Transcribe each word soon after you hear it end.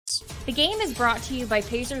The game is brought to you by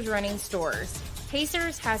Pacers Running Stores.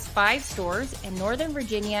 Pacers has 5 stores in Northern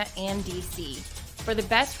Virginia and DC. For the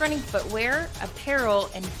best running footwear, apparel,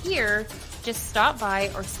 and gear, just stop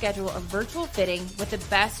by or schedule a virtual fitting with the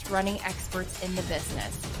best running experts in the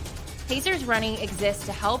business. Pacers Running exists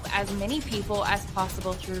to help as many people as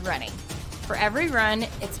possible through running. For every run,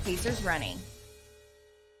 it's Pacers Running.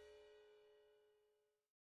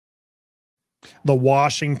 The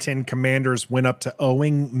Washington Commanders went up to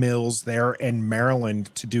Owing Mills there in Maryland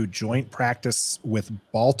to do joint practice with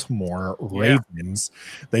Baltimore Ravens.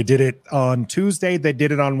 They did it on Tuesday. They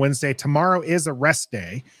did it on Wednesday. Tomorrow is a rest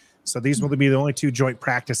day. So these will be the only 2 joint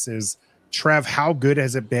practices. Trev, how good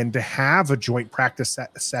has it been to have a joint practice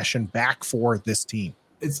session back for this team?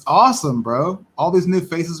 It's awesome, bro. All these new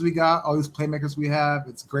faces we got, all these playmakers we have.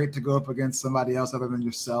 It's great to go up against somebody else other than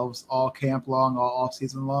yourselves all camp long, all off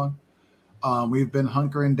season long. We've been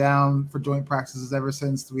hunkering down for joint practices ever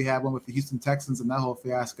since we had one with the Houston Texans and that whole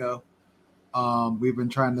fiasco. We've been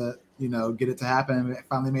trying to, get it to happen, and it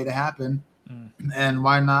finally made it happen. And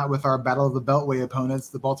why not with our Battle of the Beltway opponents,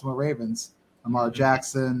 the Baltimore Ravens? Lamar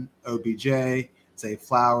Jackson, OBJ, Zay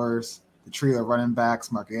Flowers, the trio of running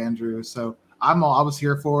backs, Mark Andrews. So I was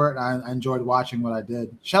here for it. I enjoyed watching what I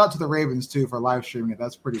did. Shout out to the Ravens too for live streaming it.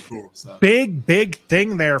 That's pretty cool. So big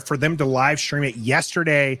thing there for them to live stream it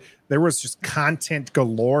yesterday. There was just content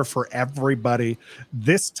galore for everybody.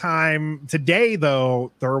 Today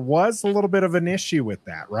though, there was a little bit of an issue with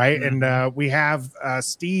that, right? Mm-hmm. And we have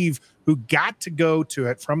Steve who got to go to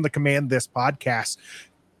it from the Command This podcast.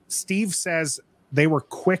 Steve says they were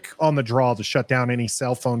quick on the draw to shut down any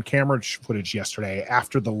cell phone camera footage yesterday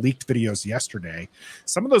after the leaked videos yesterday.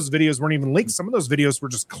 Some of those videos weren't even leaked. Some of those videos were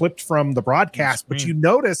just clipped from the broadcast. But you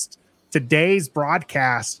noticed today's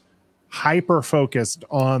broadcast hyper-focused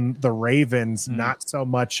on the Ravens, not so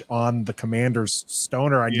much on the Commanders.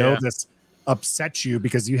 Stoner, I know this upset you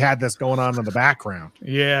because you had this going on in the background.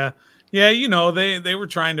 Yeah. Yeah, they were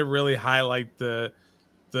trying to really highlight the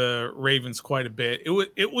Ravens quite a bit.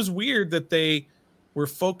 It was weird that they were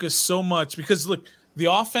focused so much because look, the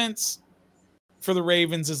offense for the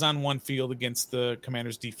Ravens is on one field against the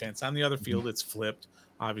Commanders defense. On the other field, it's flipped.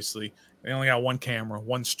 Obviously, they only got one camera,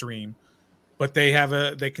 one stream, but they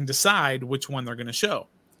can decide which one they're going to show.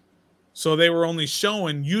 So they were only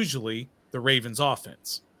showing usually the Ravens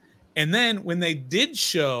offense. And then when they did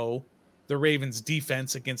show the Ravens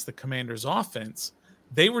defense against the Commanders offense,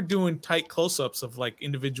 they were doing tight close-ups of like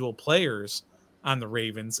individual players on the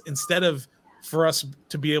Ravens instead of for us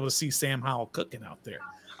to be able to see Sam Howell cooking out there.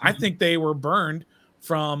 I think they were burned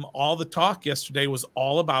from all the talk yesterday was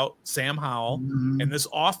all about Sam Howell and this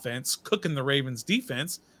offense cooking the Ravens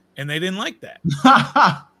defense, and they didn't like that.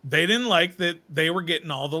 They didn't like that they were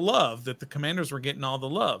getting all the love, that the Commanders were getting all the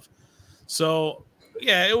love. So,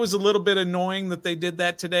 yeah, it was a little bit annoying that they did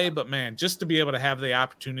that today, but man, just to be able to have the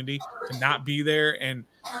opportunity to not be there, and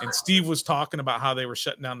Steve was talking about how they were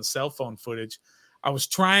shutting down the cell phone footage. I was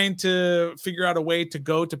trying to figure out a way to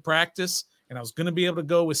go to practice, and I was going to be able to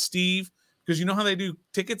go with Steve because you know how they do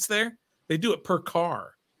tickets there? They do it per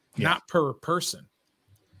car, not per person.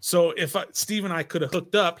 So if Steve and I could have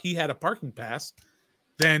hooked up, he had a parking pass,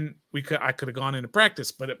 then I could have gone into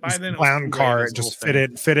practice. But by then, clown car just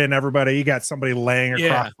fit in everybody. You got somebody laying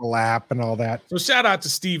across the lap and all that. So shout out to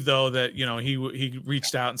Steve though that he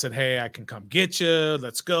reached out and said, "Hey, I can come get you.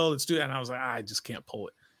 Let's go. Let's do that." And I was like, I just can't pull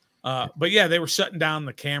it. But yeah, they were shutting down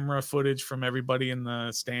the camera footage from everybody in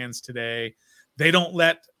the stands today. They don't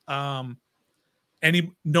let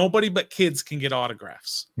nobody but kids can get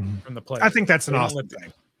autographs from the players. I think that's an awesome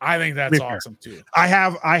thing. I think that's awesome too. I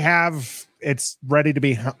have it's ready to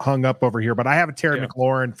be hung up over here, but I have a Terry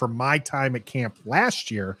McLaurin from my time at camp last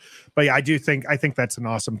year. But yeah, I think that's an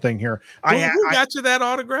awesome thing here. Who got you that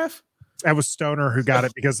autograph? I was Stoner who got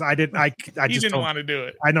it because I didn't didn't want to do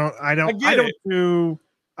it. I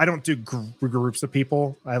don't do groups of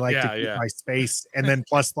people. I like to keep my space. And then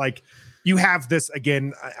plus like you have this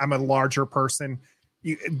again, I'm a larger person.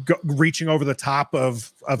 Reaching over the top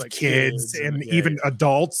of like kids and even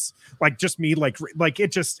adults, like just me, like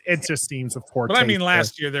it just seems of poor. But I mean,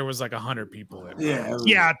 last year there was like 100 people. Yeah.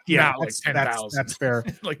 Like 10,000. That's fair.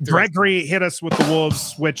 Like Gregory hit us with the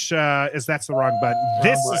Wolves, which that's the wrong button.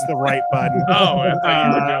 This is the right button. Oh, I thought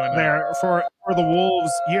you were doing there for the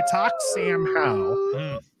Wolves. You talked Sam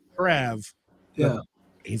Howell, Trev. Yeah.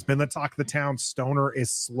 He's been the talk of the town. Stoner is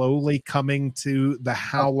slowly coming to the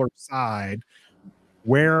Howler side.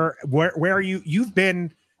 Where are you? You've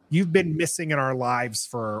been missing in our lives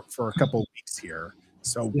for a couple of weeks here.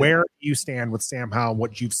 So where do you stand with Sam Howell?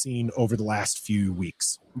 What you've seen over the last few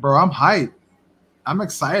weeks, bro? I'm hyped. I'm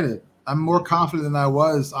excited. I'm more confident than I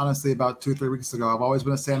was, honestly, about 2 or 3 weeks ago. I've always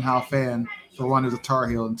been a Sam Howell fan. For one, he was a Tar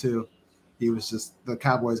Heel, and two, he was just the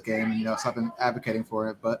Cowboys game, and so I've been advocating for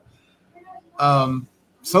it. But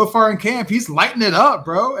so far in camp, he's lighting it up,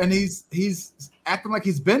 bro, and he's acting like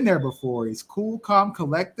he's been there before. He's cool, calm,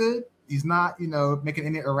 collected. He's not, making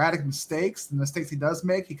any erratic mistakes. The mistakes he does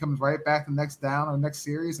make, he comes right back the next down or next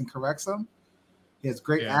series and corrects them. He has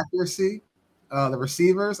great accuracy. The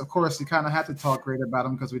receivers, of course, you kind of have to talk great about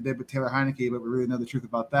them because we did with Taylor Heineke, but we really know the truth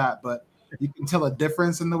about that. But you can tell a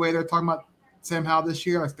difference in the way they're talking about Sam Howell this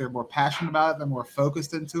year. Like they're more passionate about it. They're more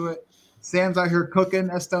focused into it. Sam's out here cooking,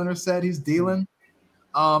 as Stoner said. He's dealing.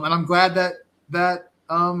 And I'm glad that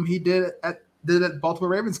he did it at Baltimore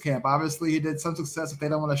Ravens camp. Obviously, he did some success. If they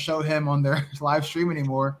don't want to show him on their live stream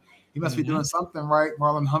anymore, he must be doing something right.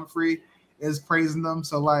 Marlon Humphrey is praising them.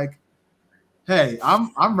 So, hey,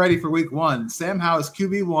 I'm ready for week 1. Sam Howell is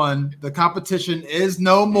QB1. The competition is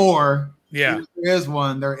no more. Yeah. There is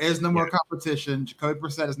one. There is no more competition. Jacoby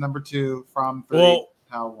Brissett is number 2 from 3. Well,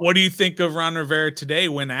 what do you think of Ron Rivera today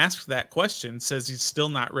when asked that question? Says he's still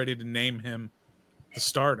not ready to name him the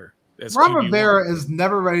starter. Ron Rivera is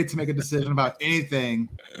never ready to make a decision about anything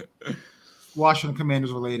Washington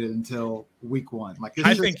Commanders related until week 1.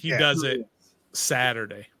 I think he does it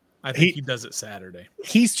Saturday. He does it Saturday.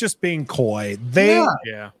 He's just being coy. They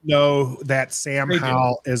know that Sam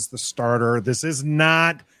Howell is the starter. This is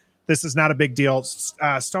not a big deal.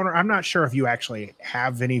 Stoner, I'm not sure if you actually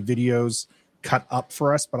have any videos cut up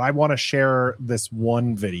for us, but I want to share this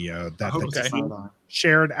one video that they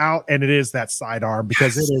shared out, and it is that sidearm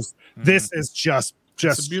because it is. This is just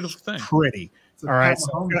a beautiful thing. Pretty. All right,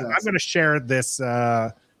 so I'm going to share this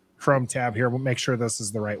Chrome tab here. We'll make sure this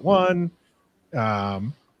is the right one.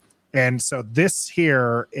 And so this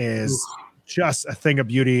here is just a thing of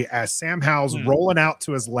beauty as Sam Howell's rolling out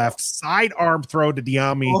to his left, sidearm throw to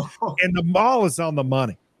Diami, and the ball is on the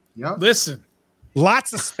money. Yep. Listen,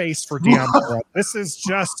 lots of space for Diami. This is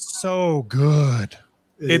just so good.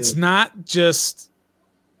 It's not just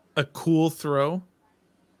a cool throw.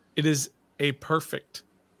 It is a perfect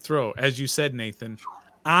throw. As you said, Nathan,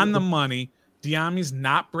 on the money. Diami's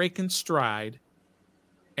not breaking stride,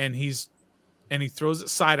 and he throws it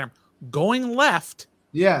sidearm. Going left.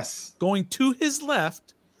 Yes. Going to his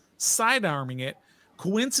left, sidearming it.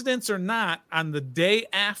 Coincidence or not, on the day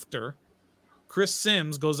after, Chris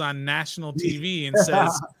Sims goes on national TV and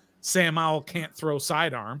says Sam Howell can't throw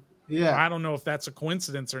sidearm. Yeah. I don't know if that's a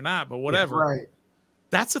coincidence or not, but whatever. Yeah, right.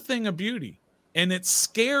 That's a thing of beauty. And it's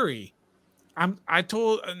scary. I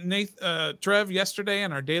told Trev yesterday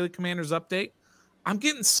on our Daily Commanders update, I'm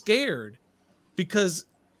getting scared because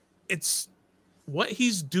it's what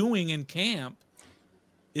he's doing in camp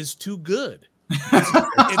is too good.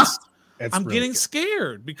 I'm really getting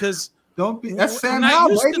scared because that's Sam I'm not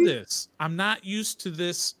Howell, used baby. to this. I'm not used to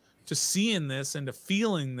this, to seeing this and to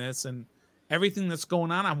feeling this and everything that's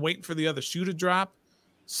going on. I'm waiting for the other shoe to drop.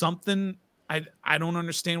 Something I don't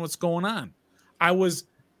understand what's going on. I was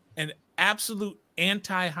an absolute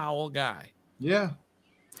anti-Howell guy. Yeah.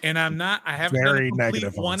 And I haven't done a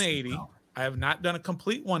complete 180. I have not done a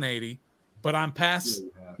complete 180, but I'm past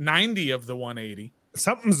 90 of the 180.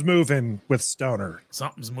 Something's moving with Stoner.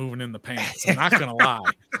 Something's moving in the pants. I'm not going to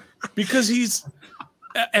lie. Because he's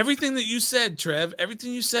everything that you said, Trev,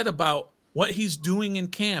 everything you said about what he's doing in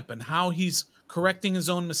camp and how he's correcting his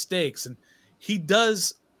own mistakes. And he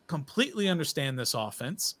does completely understand this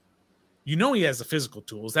offense. He has the physical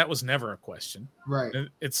tools. That was never a question. Right.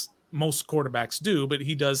 It's most quarterbacks do, but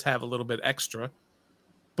he does have a little bit extra.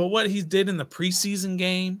 But what he did in the preseason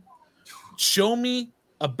game, show me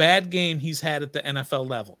a bad game he's had at the NFL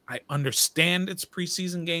level. I understand it's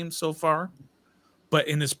preseason games so far, but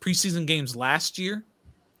in his preseason games last year,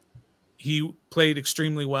 he played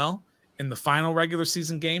extremely well. In the final regular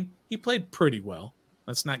season game, he played pretty well.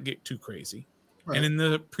 Let's not get too crazy. Right. And in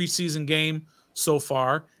the preseason game so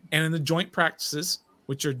far, and in the joint practices,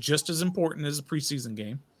 which are just as important as a preseason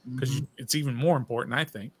game, because it's even more important, I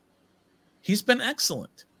think, he's been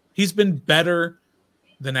excellent. He's been better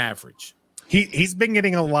than average. He's been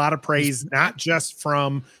getting a lot of praise, not just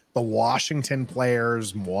from the Washington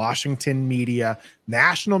players, Washington media.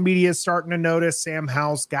 National media is starting to notice Sam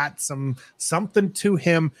Howell's got something to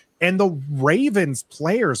him. And the Ravens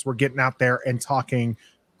players were getting out there and talking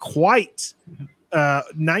quite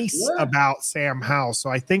nice about Sam Howell. So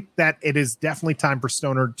I think that it is definitely time for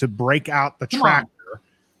Stoner to break out the tractor.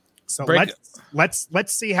 So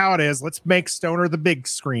let's see how it is. Let's make Stoner the big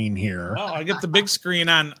screen here. Oh, I get the big screen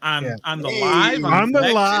on the live. On the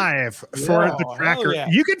live for the tracker. Yeah.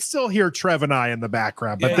 You can still hear Trev and I in the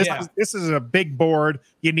background, but this is a big board.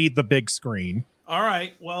 You need the big screen. All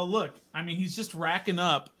right. Well, look, I mean, he's just racking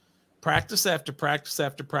up practice after practice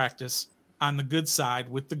after practice on the good side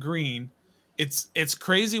with the green. It's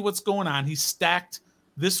crazy what's going on. He's stacked.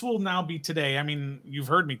 This will now be today. I mean, you've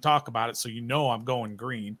heard me talk about it, so you know I'm going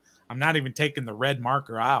green. I'm not even taking the red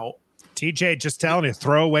marker out. TJ just telling you,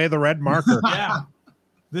 throw away the red marker. Yeah.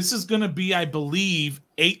 This is going to be, I believe,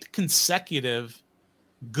 8 consecutive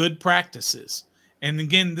good practices. And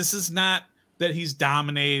again, this is not that he's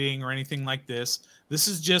dominating or anything like this. This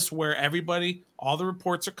is just where everybody, all the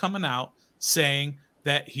reports are coming out saying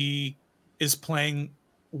that he is playing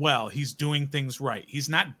well. He's doing things right. He's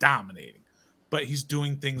not dominating, but he's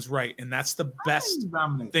doing things right. And that's the best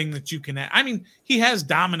thing that you can add. I mean, he has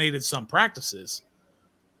dominated some practices,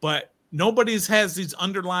 but nobody's has these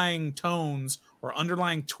underlying tones or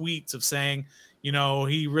underlying tweets of saying, you know,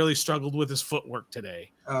 he really struggled with his footwork today.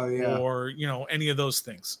 Oh, yeah. Or, you know, any of those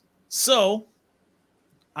things. So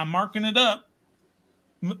I'm marking it up.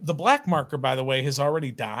 The black marker, by the way, has already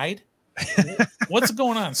died. What's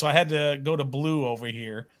going on? So I had to go to blue over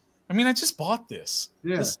here. I mean, I just bought this.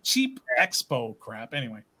 Yeah. This cheap Expo crap.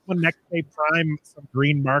 Anyway. Well, next day, prime some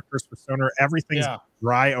green markers for Stoner. Everything's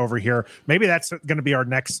dry over here. Maybe that's going to be our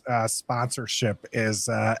next sponsorship is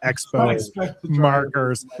Expo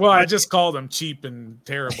markers. Well, I just called them cheap and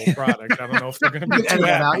terrible product. I don't know if they're going to be edit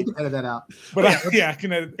that out. You can edit that out. But I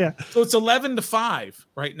can edit. Yeah. So it's 11-5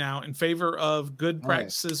 right now in favor of good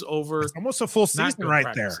practices over. It's almost a full season right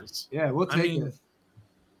practices. There. Yeah, we'll take it.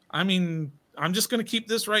 I mean, I'm just going to keep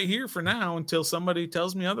this right here for now until somebody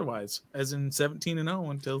tells me otherwise, as in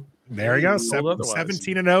 17-0 until. There you go.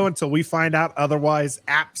 17-0 until we find out otherwise.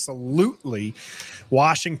 Absolutely.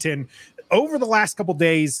 Washington, over the last couple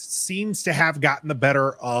days, seems to have gotten the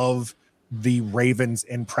better of the Ravens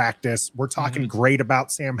in practice. We're talking great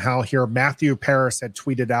about Sam Howell here. Matthew Paris had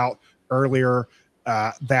tweeted out earlier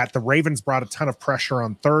that the Ravens brought a ton of pressure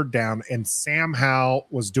on third down, and Sam Howell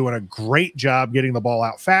was doing a great job getting the ball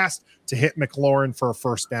out fast to hit McLaurin for a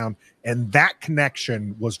first down, and that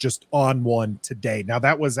connection was just on one today. Now,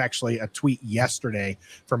 that was actually a tweet yesterday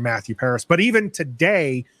from Matthew Paris, but even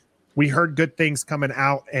today, we heard good things coming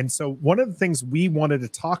out, and so one of the things we wanted to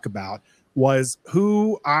talk about was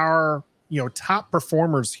who our top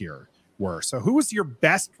performers here were. So who was your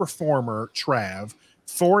best performer, Trav,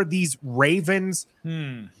 for these Ravens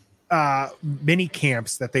mini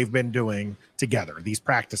camps that they've been doing together, these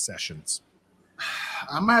practice sessions?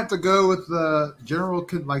 I might have to go with the general,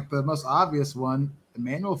 like the most obvious one,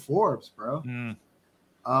 Emmanuel Forbes, bro.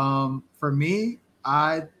 For me,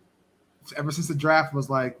 ever since the draft was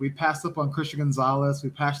like, we passed up on Christian Gonzalez, we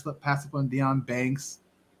passed up on Deion Banks,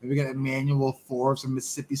 and we got Emmanuel Forbes from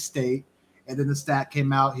Mississippi State, and then the stat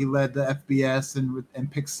came out, he led the FBS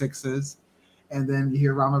and pick sixes. And then you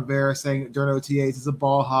hear Ron Rivera saying during OTAs he's a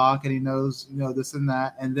ball hawk and he knows, this and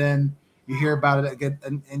that. And then you hear about it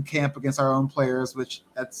again in camp against our own players, which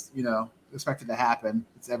that's, expected to happen.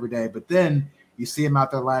 It's every day. But then you see him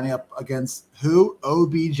out there lining up against who?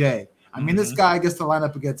 OBJ. I mean, this guy gets to line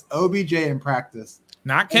up against OBJ in practice.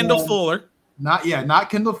 Not Kendall Fuller. Not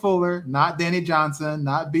Kendall Fuller, not Danny Johnson,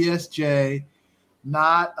 not BSJ,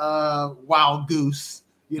 not Wild Goose.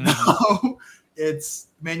 It's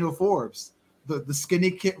Emmanuel Forbes. The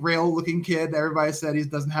skinny kid, rail-looking kid that everybody said he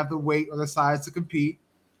doesn't have the weight or the size to compete.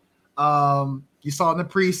 You saw in the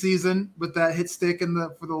preseason with that hit stick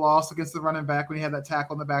for the loss against the running back when he had that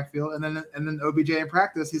tackle in the backfield, and then OBJ in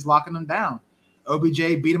practice, he's locking him down. OBJ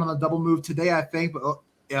beat him on a double move today, I think, but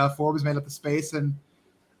Forbes made up the space and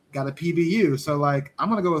got a PBU. So, I'm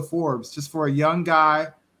going to go with Forbes just for a young guy,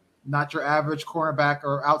 not your average cornerback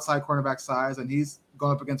or outside cornerback size, and he's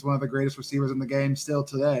going up against one of the greatest receivers in the game still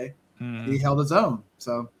today. He held his own.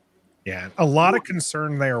 So, yeah, a lot of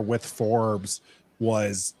concern there with Forbes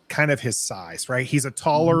was kind of his size, right? He's a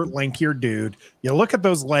taller, lankier dude. You look at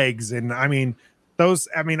those legs, and I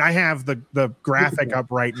have the graphic up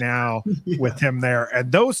right now with him there,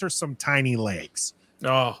 and those are some tiny legs.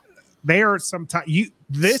 Oh, they are some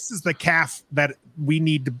this is the calf that we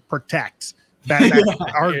need to protect. That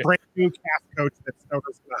our brand new calf coach that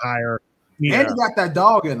Stoner's going to hire. And he got that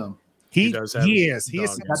dog in him. He is. He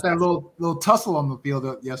got that little tussle on the field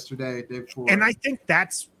yesterday, day before. And I think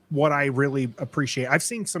that's what I really appreciate. I've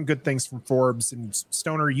seen some good things from Forbes, and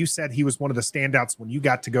Stoner, you said he was one of the standouts when you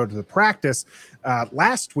got to go to the practice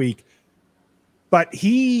last week. But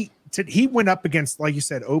he went up against, like you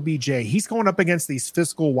said, OBJ. He's going up against these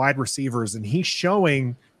physical wide receivers, and he's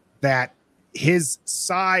showing that his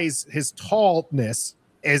size, his tallness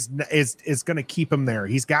is going to keep him there.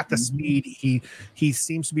 He's got the speed. He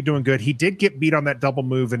seems to be doing good. He did get beat on that double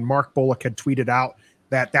move, and Mark Bullock had tweeted out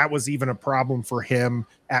that was even a problem for him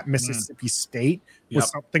at Mississippi State.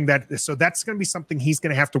 Was something so that's going to be something he's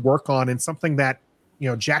going to have to work on, and something that,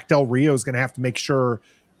 Jack Del Rio is going to have to make sure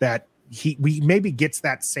that we maybe gets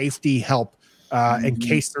that safety help in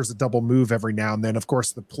case there's a double move every now and then. Of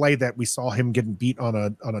course, the play that we saw him getting beat on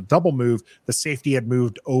a double move, the safety had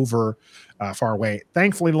moved over far away.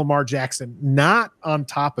 Thankfully, Lamar Jackson not on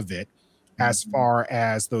top of it as far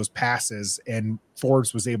as those passes, and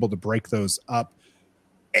Forbes was able to break those up.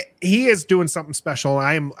 He is doing something special.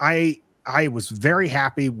 I was very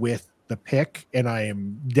happy with the pick, and I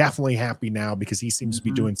am definitely happy now because he seems to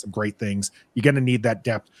be doing some great things. You're going to need that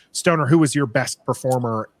depth. Stoner, who was your best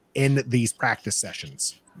performer in these practice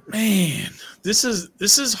sessions? Man, this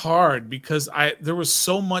is hard because there was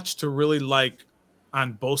so much to really like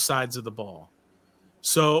on both sides of the ball.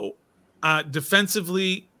 So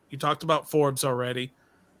defensively, you talked about Forbes already.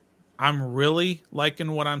 I'm really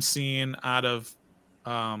liking what I'm seeing out of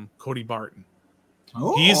Cody Barton.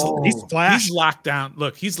 Oh, he's flashed. He's locked down.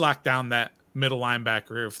 Look, he's locked down that middle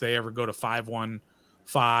linebacker. If they ever go to 5-1-5,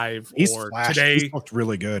 or flashed. today He's looked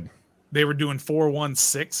really good. They were doing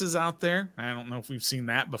 4-1-6s out there. I don't know if we've seen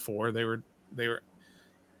that before. They were.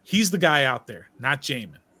 He's the guy out there, not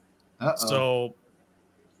Jamin. So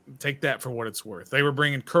take that for what it's worth. They were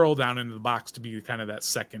bringing Curl down into the box to be kind of that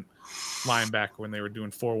second linebacker when they were doing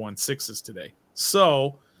 4-1-6s today.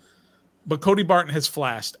 So. But Cody Barton has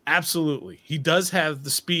flashed. Absolutely. He does have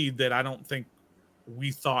the speed that I don't think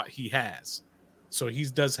we thought he has. So he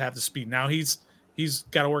does have the speed. Now he's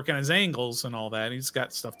got to work on his angles and all that. He's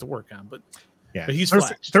got stuff to work on. But he's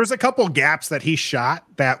flashed. There's a couple gaps that he shot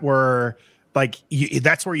that were like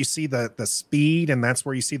that's where you see the speed, and that's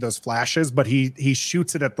where you see those flashes, but he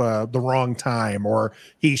shoots it at the wrong time, or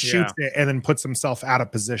he shoots it and then puts himself out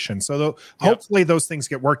of position. So hopefully those things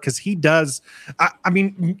get worked, because he does. I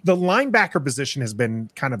mean, the linebacker position has been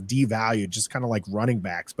kind of devalued, just kind of like running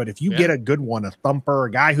backs. But if you get a good one, a thumper,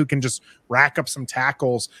 a guy who can just rack up some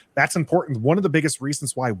tackles, that's important. One of the biggest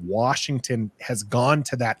reasons why Washington has gone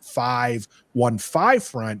to that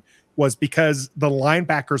 5-1-5 front was because the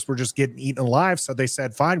linebackers were just getting eaten alive. So they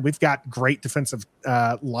said, fine, we've got great defensive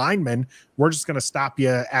linemen. We're just going to stop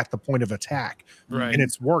you at the point of attack. Right. And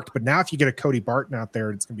it's worked. But now if you get a Cody Barton out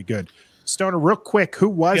there, it's going to be good. Stoner, real quick, who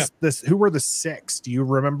were the six? Do you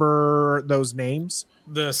remember those names?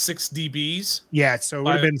 The 6 DBs? Yeah, so it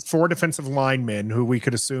would have been 4 defensive linemen who we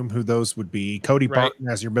could assume who those would be. Cody Barton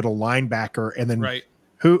as your middle linebacker. And then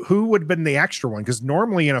who would have been the extra one? Because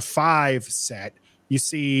normally in a 5 set, you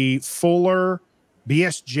see Fuller,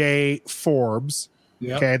 BSJ, Forbes.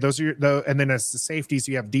 Yep. Okay, those are and then as the safeties,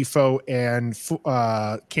 you have Defoe and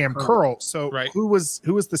Cam Curl. So who was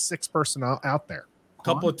the 6th person out there? A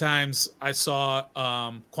couple of times I saw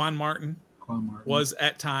Quan Martin was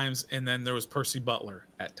at times, and then there was Percy Butler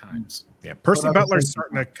at times. Yeah, Percy Butler's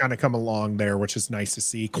starting to kind of come along there, which is nice to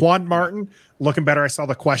see. Quan Martin looking better. I saw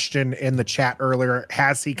the question in the chat earlier.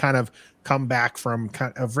 Has he kind of come back from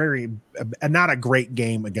kind of not a great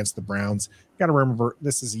game against the Browns? Got to remember,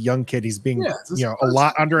 this is a young kid. He's being a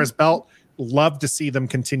lot under his belt. Love to see them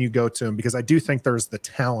continue go to him, because I do think there's the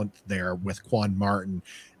talent there with Quan Martin.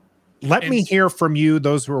 Let me hear from you,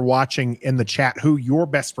 those who are watching in the chat, who your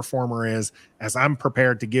best performer is, as I'm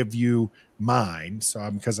prepared to give you mine. So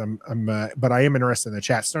but I am interested in the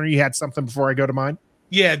chat. Stoner, you had something before I go to mine?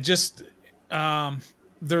 Yeah, just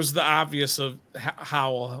there's the obvious of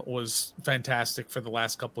Howell was fantastic for the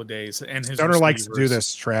last couple of days, and his Stoner likes to do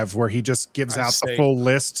this, Trev, where he just gives out the full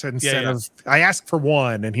list instead of I ask for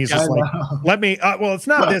one, and he's just like, "Let me." Well, it's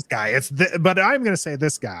not this guy. But I'm going to say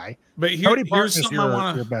this guy. But Cody here's Barton is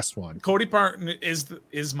your best one. Cody Barton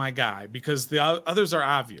is my guy, because the others are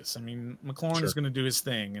obvious. I mean, McLaurin is going to do his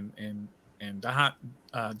thing, and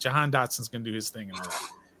Jahan Dotson's going to do his thing,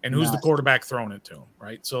 and who's the quarterback throwing it to him,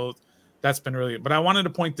 right? So. That's been really good. But I wanted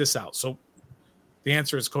to point this out. So the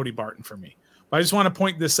answer is Cody Barton for me. But I just want to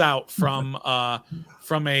point this out from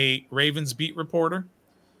a Ravens beat reporter.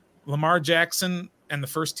 Lamar Jackson and the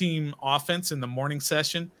first team offense in the morning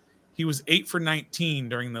session, he was 8 for 19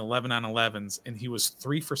 during the 11-on-11s, and he was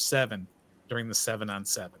 3 for 7 during the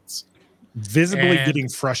 7-on-7s. Visibly getting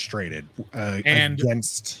frustrated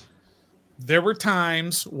against. There were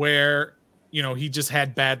times where, he just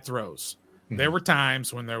had bad throws. There were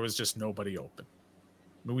times when there was just nobody open.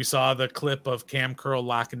 We saw the clip of Cam Curl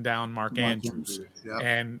locking down Mark Andrews. Yep.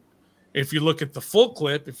 And if you look at the full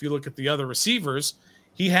clip, if you look at the other receivers,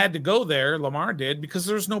 he had to go there, Lamar did, because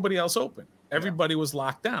there was nobody else open. Everybody was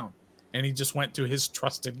locked down. And he just went to his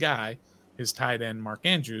trusted guy, his tight end, Mark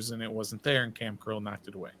Andrews, and it wasn't there, and Cam Curl knocked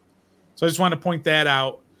it away. So I just want to point that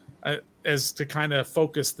out as to kind of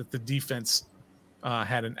focus that the defense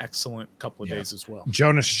had an excellent couple of days as well.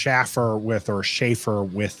 Jonas Schaefer with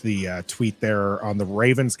the tweet there on the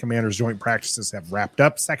Ravens Commanders joint practices have wrapped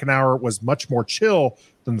up. Second hour was much more chill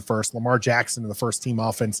than the first. Lamar Jackson and the first team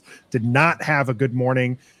offense did not have a good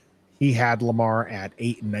morning. He had Lamar at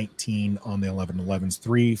 8 and 19 on the 11-11s,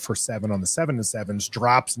 3 for 7 on the 7-7s.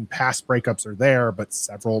 Drops and pass breakups are there, but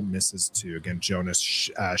several misses too. Again, Jonas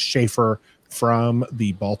Schaefer from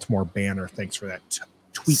the Baltimore Banner. Thanks for that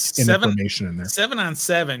tweet and information in there. 7 on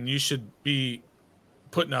 7, you should be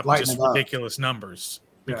putting up just ridiculous numbers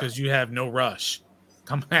because you have no rush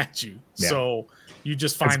coming at you. Yeah. So you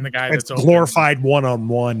just find the guy that's glorified open.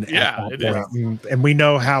 One-on-one. Yeah, it is. And we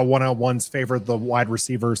know how one-on-ones favor the wide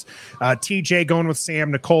receivers. TJ going with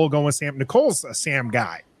Sam, Nicole going with Sam. Nicole's a Sam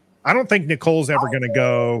guy. I don't think Nicole's ever going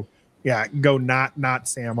to go not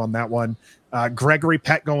Sam on that one. Gregory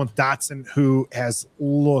Pett going with Dotson, who has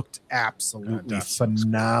looked absolutely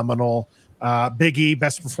phenomenal. Big E,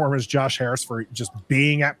 best performance, Josh Harris for just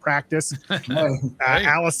being at practice.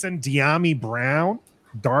 Allison Diami Brown,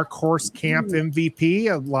 Dark Horse Camp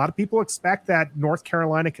MVP. A lot of people expect that North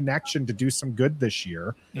Carolina connection to do some good this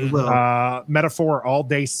year. Metaphor all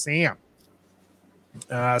day Sam.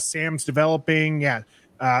 Sam's developing.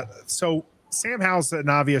 So Sam Howell's an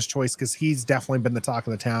obvious choice because he's definitely been the talk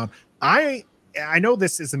of the town. I know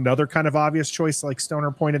this is another kind of obvious choice, like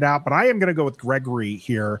Stoner pointed out, but I am going to go with Gregory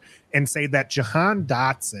here and say that Jahan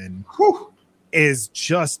Dotson is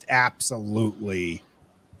just absolutely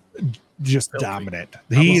dominant.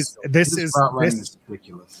 This is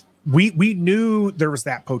ridiculous. We knew there was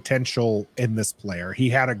that potential in this player. He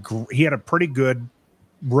had a pretty good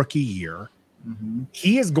rookie year. Mm-hmm.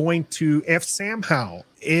 He is going to, if Sam Howell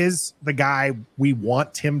is the guy we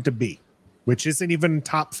want him to be, which isn't even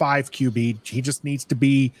top 5 QB, he just needs to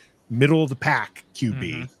be middle of the pack QB.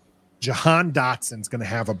 Mm-hmm. Jahan Dotson's going to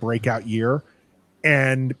have a breakout year,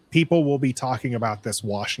 and people will be talking about this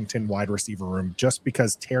Washington wide receiver room just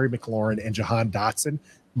because Terry McLaurin and Jahan Dotson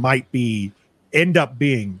might end up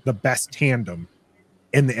being the best tandem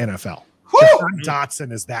in the NFL. Jahan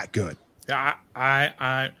Dotson is that good.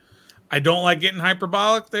 I don't like getting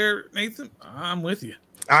hyperbolic there, Nathan. I'm with you.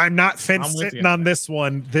 I'm not sitting on this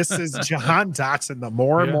one. This is Jahan Dotson. The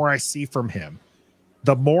more and more I see from him,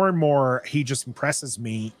 the more and more he just impresses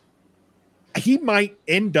me. He might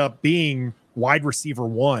end up being wide receiver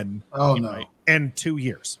 1 in 2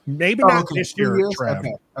 years. Maybe not this year, Trev.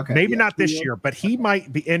 Okay. Maybe not this year, but he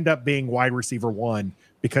might end up being wide receiver 1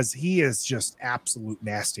 because he is just absolute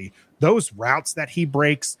nasty. Those routes that he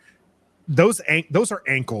breaks, those are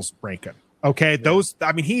ankles breaking. Okay.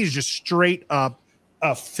 Yeah. He's just straight up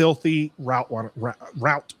a filthy route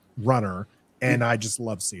runner. And I just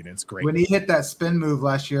love seeing it. It's great. When he hit that spin move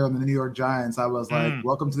last year on the New York Giants, I was like,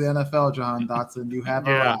 welcome to the NFL, Jahan Dotson. You have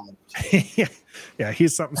arrived. Yeah,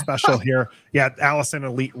 he's something special here. Yeah, Allison,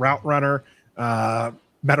 elite route runner.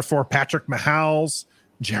 Metaphor, Patrick Mahomes.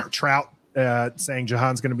 Jared Trout saying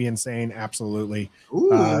Jahan's going to be insane. Absolutely.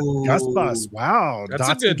 Gus Bus. Wow. That's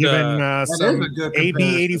Dotson giving some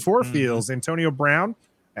AB 84 feels. Antonio Brown.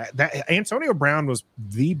 Antonio Brown was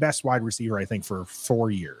the best wide receiver, I think, for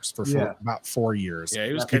 4 years. About 4 years. Yeah,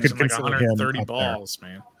 he was catching like 130 balls,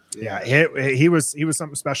 man. Yeah, he was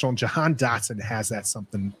something special, and Jahan Dotson has that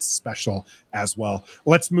something special as well.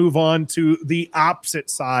 Let's move on to the opposite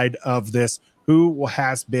side of this. Who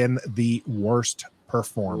has been the worst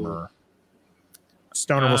performer?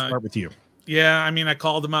 Stoner, we'll start with you. Yeah, I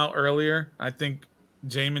called him out earlier. I think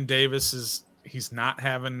Jamin Davis he's not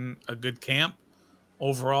having a good camp.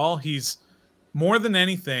 Overall, he's more than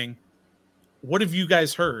anything. What have you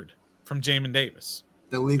guys heard from Jamin Davis?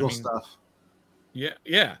 The legal stuff.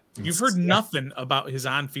 Yeah. You've heard nothing about his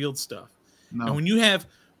on-field stuff. No. And when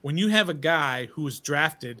you have a guy who was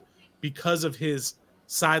drafted because of his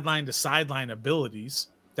sideline to sideline abilities,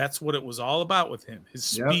 that's what it was all about with him. His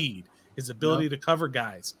speed, his ability to cover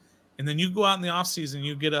guys. And then you go out in the offseason,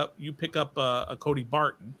 you pick up a Cody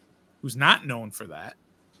Barton, who's not known for that.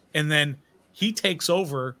 And then he takes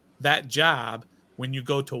over that job when you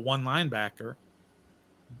go to one linebacker.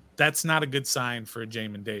 That's not a good sign for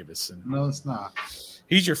Jamin Davis. And no, it's not.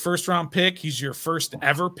 He's your first round pick. He's your first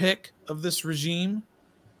ever pick of this regime.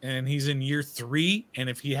 And he's in year 3. And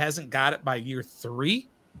if he hasn't got it by year 3,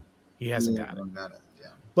 he hasn't got it. Yeah.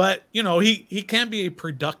 But, he can be a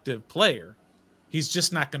productive player. He's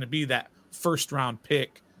just not going to be that first round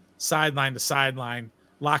pick, sideline to sideline,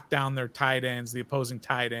 lock down their tight ends, the opposing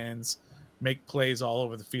tight ends, make plays all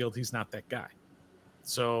over the field. He's not that guy.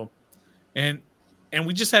 So, and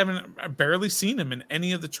we just haven't barely seen him in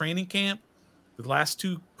any of the training camp. The last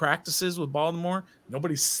 2 practices with Baltimore,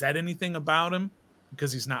 nobody said anything about him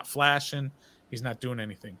because he's not flashing. he's not doing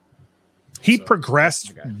anything. He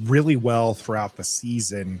progressed really well throughout the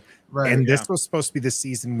season. Right. And this was supposed to be the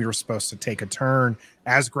season we were supposed to take a turn.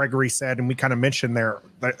 As Gregory said, and we kind of mentioned there,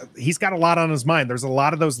 he's got a lot on his mind. There's a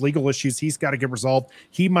lot of those legal issues he's got to get resolved.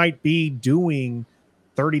 He might be doing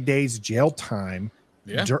 30 days jail time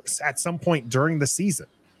at some point during the season.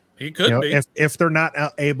 He could be. If they're not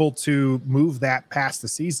able to move that past the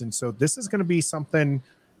season. So this is going to be something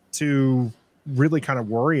to really kind of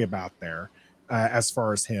worry about there as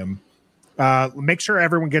far as him. Make sure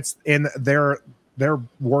everyone gets in their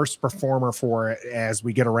worst performer for it as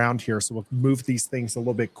we get around here. So we'll move these things a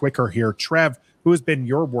little bit quicker here. Trev, who has been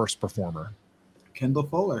your worst performer? Kendall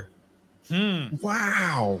Fuller.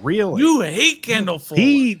 Wow, really? You hate Kendall Fuller.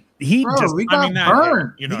 He Bro, just we got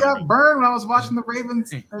burned. You know he got burned when I was watching the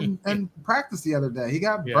Ravens and practice the other day. He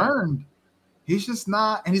got burned. He's just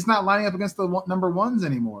not, and he's not lining up against the number ones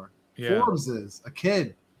anymore. Forbes is a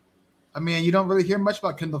kid. I mean, you don't really hear much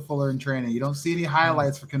about Kendall Fuller in training. You don't see any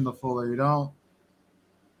highlights for Kendall Fuller. You don't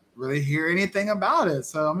really hear anything about it.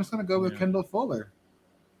 So I'm just going to go with Kendall Fuller.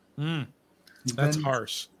 That's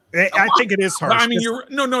harsh. I think it is harsh. I mean,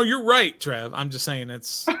 you're right, Trev. I'm just saying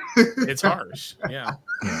it's harsh. Yeah.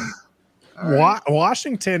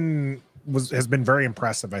 Washington has been very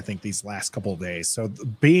impressive, I think, these last couple of days. So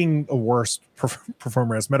being a worst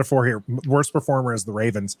performer, as metaphor here, worst performer as the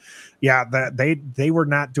Ravens, that they were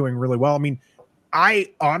not doing really well. I mean,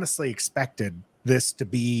 I honestly expected this to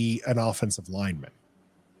be an offensive lineman.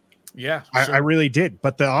 Yeah, I really did.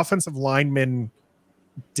 But the offensive lineman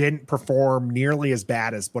didn't perform nearly as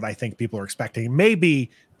bad as what I think people are expecting.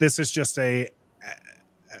 Maybe this is just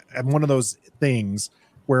one of those things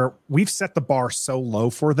where we've set the bar so low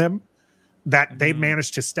for them that they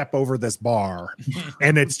managed to step over this bar,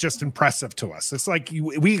 and it's just impressive to us. It's like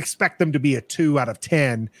we expect them to be a 2 out of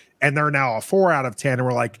 10, and they're now a 4 out of 10, and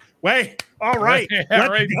we're like, wait, all right,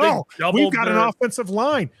 let's go. We've got an offensive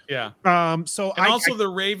line. Yeah.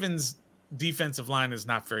 The Ravens' defensive line is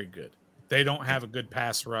not very good. They don't have a good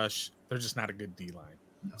pass rush. They're just not a good D line.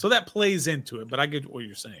 So that plays into it, but I get what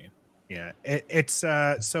you're saying. Yeah, it's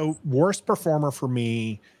so worst performer for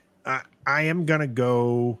me. I am gonna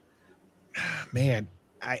go. Man,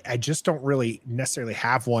 I just don't really necessarily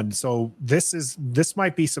have one. So this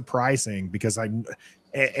might be surprising because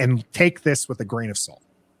and take this with a grain of salt.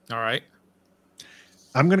 All right,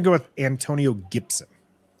 I'm gonna go with Antonio Gibson.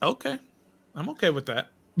 Okay, I'm okay with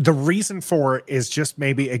that. The reason for it is just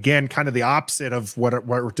maybe, again, kind of the opposite of what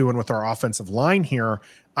we're doing with our offensive line here.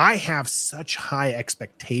 I have such high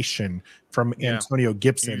expectation from Antonio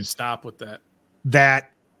Gibson. You stop with that.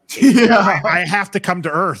 I have to come to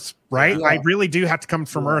earth, right? Yeah. I really do have to come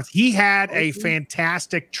from earth. He had a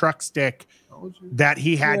fantastic truck stick that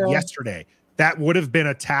he had yesterday. That would have been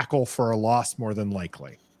a tackle for a loss more than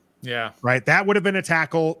likely. Yeah. Right? That would have been a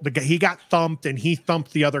tackle. He got thumped, and he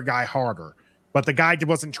thumped the other guy harder. But the guy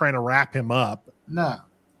wasn't trying to wrap him up. No.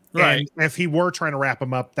 Right. And if he were trying to wrap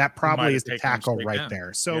him up, that probably is the tackle right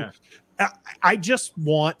there. So I just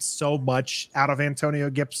want so much out of Antonio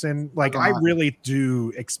Gibson. Like, I really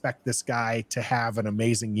do expect this guy to have an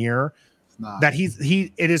amazing year. That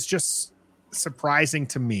it is just surprising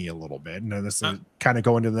to me a little bit. And this is kind of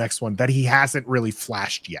going to the next one, that he hasn't really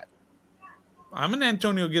flashed yet. I'm an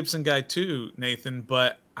Antonio Gibson guy too, Nathan,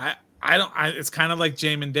 but I don't. It's kind of like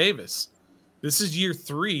Jamin Davis. This is year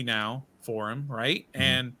 3 now for him, right? Mm-hmm.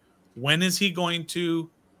 And when is he going to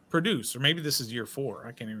produce? Or maybe this is year 4.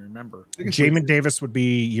 I can't even remember. Jamin Davis would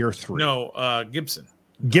be year 3. No, Gibson.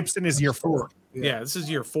 Gibson is year 4. Yeah, this is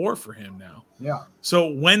year 4 for him now. Yeah.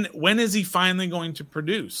 So when is he finally going to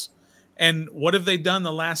produce? And what have they done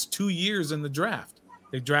the last 2 years in the draft?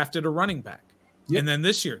 They drafted a running back. Yep. And then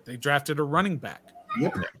this year they drafted a running back.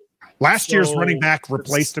 Yep. Last year's running back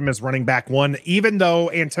replaced him as running back 1, even though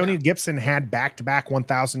Antonio Gibson had back-to-back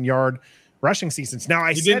 1,000-yard rushing seasons. Now,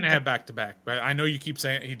 he didn't have back-to-back, but I know you keep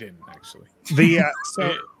saying he didn't actually. He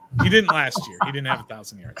didn't last year. He didn't have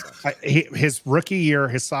 1,000 yards. His rookie year,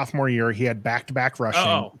 his sophomore year, he had back-to-back rushing,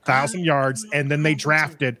 1,000 yards, and then they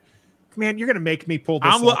drafted. Man, you're going to make me pull this.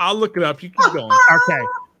 I'll look it up. You keep going. Okay.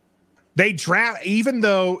 They draft, even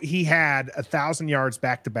though he had 1,000 yards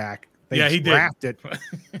back-to-back. He drafted.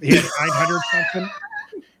 He had 900 something.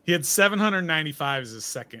 He had 795 as his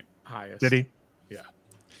second highest. Did he? Yeah.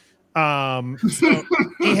 So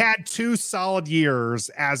he had 2 solid years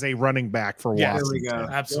as a running back for Washington. There we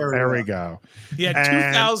go. Absolutely. There we go. He had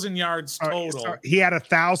 2,000 yards total. He had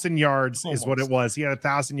 1,000 yards is what it was. He had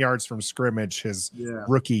 1,000 yards from scrimmage his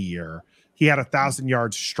rookie year. He had 1,000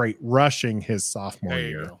 yards straight rushing his sophomore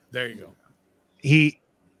year. There you go.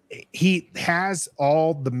 He has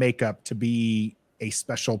all the makeup to be a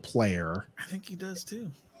special player. I think he does too.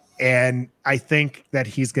 And I think that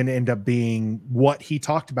he's going to end up being what he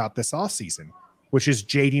talked about this offseason, which is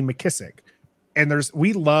JD McKissic. And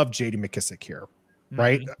we love JD McKissic here,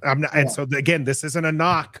 right? And so again, this isn't a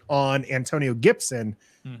knock on Antonio Gibson,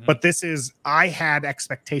 but I had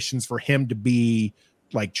expectations for him to be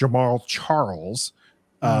like Jamal Charles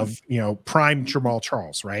of, prime Jamal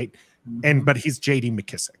Charles, right? But he's JD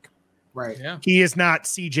McKissic. Right. Yeah. He is not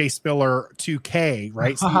CJ Spiller 2K,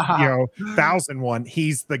 right? 1001.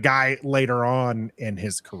 He's the guy later on in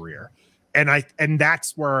his career. And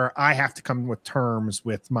that's where I have to come with terms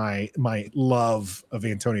with my love of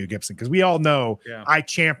Antonio Gibson, because we all know I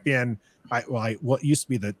champion what used to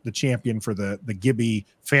be the champion for the Gibby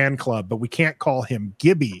fan club, but we can't call him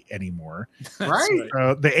Gibby anymore. Right.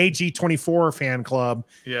 The AG24 fan club.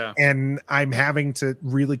 Yeah. And I'm having to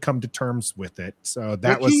really come to terms with it. So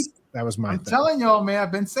that was my thing. Telling y'all, man,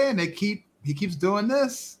 I've been saying he keeps doing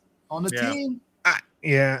this on the team. I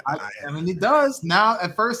mean, he does. Now,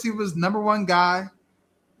 at first, he was number one guy.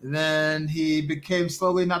 Then he became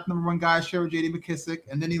slowly not the number one guy, share with JD McKissic.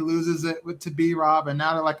 And then he loses it to B-Rob. And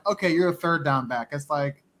now they're like, okay, you're a third down back. It's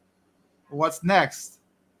like, what's next?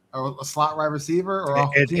 A slot wide receiver? Or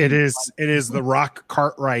it is the Rock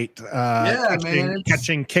Cartwright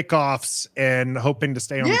catching kickoffs and hoping to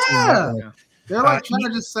stay on the team. Yeah. They're like trying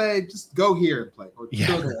to just say, just go here and play. Or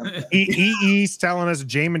go there. He's telling us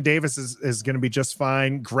Jamin Davis is going to be just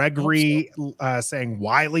fine. Gregory saying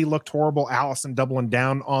Wiley looked horrible. Allison doubling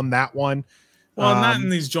down on that one. Well, not in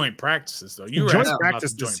these joint practices, though. Joint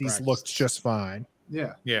practices, he's looked just fine.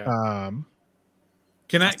 Yeah. Yeah.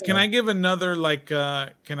 Can I give another,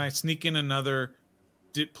 can I sneak in another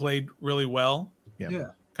played really well?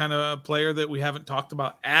 Yeah. Kind of a player that we haven't talked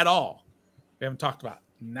about at all. We haven't talked about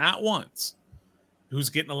not once. Who's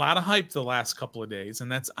getting a lot of hype the last couple of days, and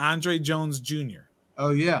that's Andre Jones Jr.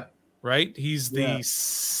 Oh, yeah. Right? He's the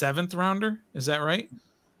seventh rounder. Is that right?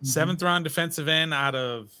 Mm-hmm. Seventh round defensive end out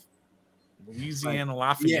of Louisiana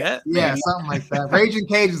Lafayette. Yeah, something like that. Raging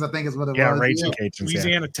Cajuns, I think is what it was. Yeah, Raging Cajuns.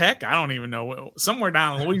 Louisiana Tech. I don't even know. Somewhere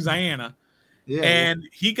down in Louisiana. And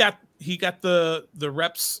he got the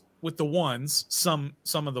reps with the ones, some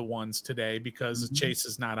of the ones today because Chase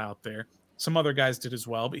is not out there. Some other guys did as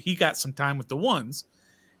well, but he got some time with the ones.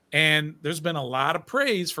 And there's been a lot of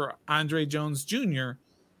praise for Andre Jones Jr.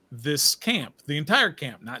 this camp, the entire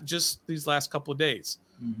camp, not just these last couple of days.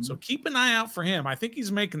 Mm-hmm. So keep an eye out for him. I think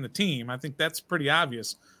he's making the team. I think that's pretty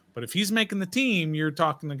obvious. But if he's making the team, you're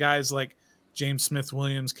talking to guys like James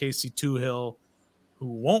Smith-Williams, Casey Toohill, who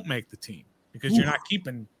won't make the team because you're not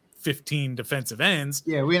keeping 15 defensive ends.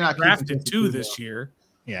 Yeah, we're not drafted 2 this year.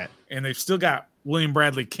 Yeah. And they've still got William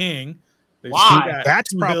Bradley King. Why?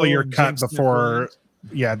 That's probably your cut before.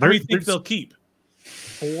 Yeah. How do you think they'll keep?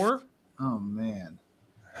 4? Oh, man.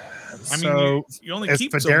 I mean, you only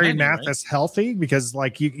keep Federi Mathis healthy? Because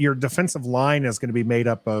your defensive line is going to be made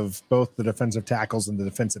up of both the defensive tackles and the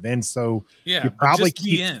defensive ends. So you probably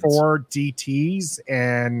keep 4 DTs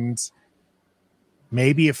and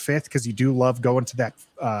maybe a 5th because you do love going to that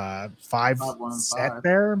 5 set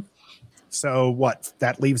there. So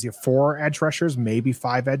that leaves you 4 edge rushers, maybe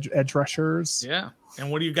 5 edge rushers. Yeah. And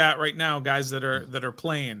what do you got right now, guys that are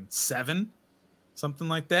playing? 7, something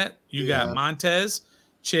like that. You got Montez,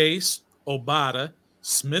 Chase, Obata,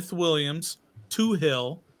 Smith-Williams,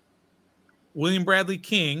 Toohill, William Bradley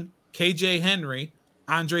King, KJ Henry,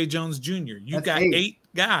 Andre Jones Jr. You got 8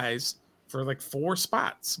 guys for 4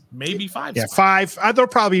 spots, maybe 5. Yeah, 5. There'll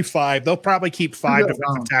probably be 5. They'll probably keep 5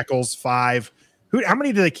 defensive tackles, 5. How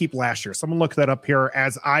many did they keep last year? Someone look that up here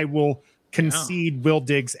as I will concede. Will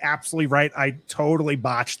Diggs absolutely right. I totally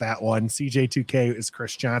botched that one. CJ2K is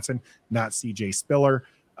Chris Johnson, not CJ Spiller.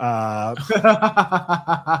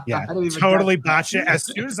 Totally botched it. As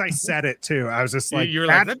soon as I said it too, I was just like, you're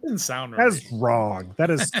that didn't sound right. That's wrong. That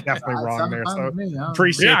is definitely wrong there. So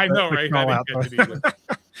appreciate I know, right?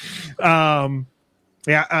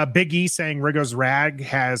 Big E saying Rigo's Rag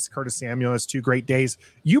has Curtis Samuel has 2 great days.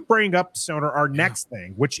 You bring up, Stoner, our next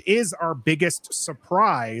thing, which is our biggest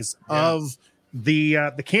surprise of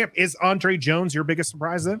the camp. Is Andre Jones your biggest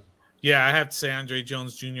surprise then? Yeah, I have to say Andre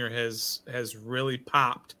Jones Jr. has really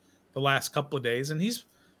popped the last couple of days. And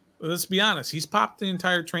let's be honest, he's popped the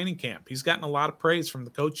entire training camp. He's gotten a lot of praise from the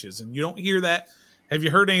coaches. And you don't hear that. Have you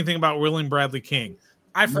heard anything about William Bradley King?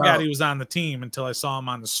 I forgot he was on the team until I saw him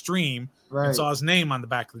on the stream and saw his name on the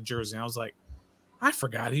back of the jersey. And I was like, I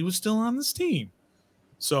forgot he was still on this team.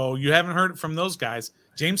 So you haven't heard it from those guys.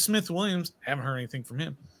 James Smith-Williams, haven't heard anything from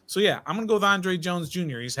him. So, yeah, I'm going to go with Andre Jones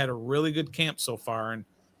Jr. He's had a really good camp so far, and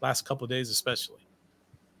last couple of days especially.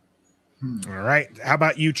 All right. How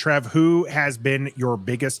about you, Trev? Who has been your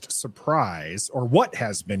biggest surprise, or what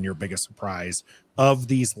has been your biggest surprise of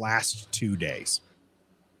these last 2 days?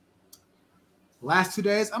 Last 2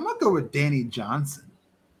 days, I'm going to go with Danny Johnson.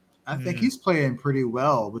 I think he's playing pretty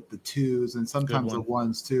well with the twos and sometimes the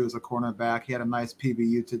ones too as a cornerback. He had a nice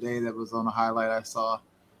PBU today that was on a highlight I saw.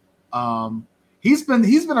 He's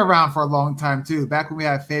been around for a long time too. Back when we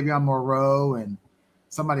had Fabian Moreau and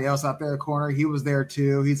somebody else out there at corner, he was there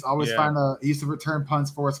too. He's always he used to return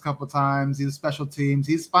punts for us a couple of times. He's special teams.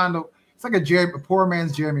 It's like a poor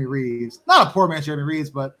man's Jeremy Reeves. Not a poor man's Jeremy Reeves,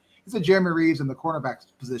 but it's a Jeremy Reeves in the cornerback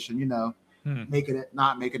position, making it,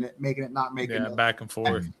 not making it, making it, not making it. Yeah, back and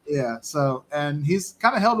forth. So, and he's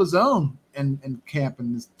kind of held his own in camp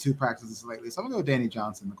in his 2 practices lately. So I'm going to go Danny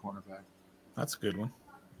Johnson, the cornerback. That's a good one.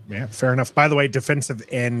 Yeah, fair enough. By the way, defensive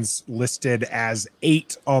ends listed as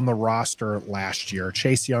 8 on the roster last year.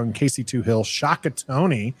 Chase Young, Casey Hill, Shaka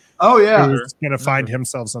Toney. Oh, yeah. Who's going to find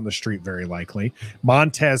himself on the street very likely.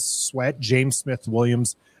 Montez Sweat, James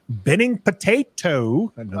Smith-Williams, Benning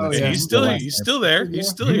Potato. He's still there. He's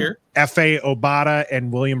still here. F.A. Obata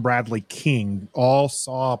and William Bradley King all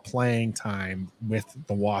saw playing time with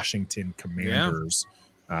the Washington Commanders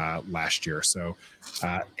last year. So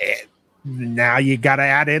now you got to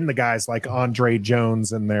add in the guys like Andre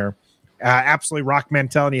Jones in there. Absolutely, Rockman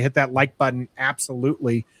telling you hit that like button.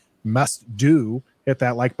 Absolutely must do. Hit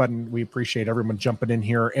that like button. We appreciate everyone jumping in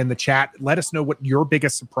here in the chat. Let us know what your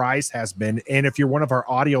biggest surprise has been. And if you're one of our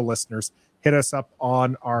audio listeners, hit us up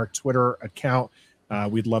on our Twitter account.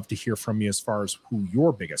 We'd love to hear from you as far as who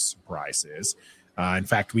your biggest surprise is. In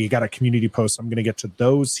fact, we got a community post. I'm going to get to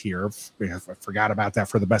those here. I forgot about that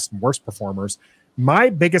for the best and worst performers. My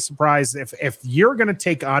biggest surprise, if you're going to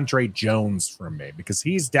take Andre Jones from me, because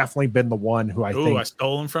he's definitely been the one who I think. I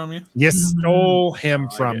stole him from you? You stole him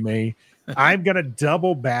from me. I'm going to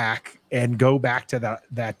double back and go back to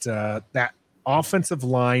that offensive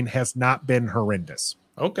line has not been horrendous.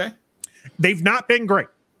 Okay. They've not been great,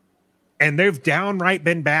 and they've downright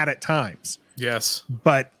been bad at times. Yes.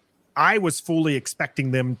 But I was fully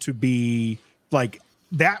expecting them to be like,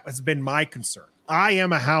 that has been my concern. I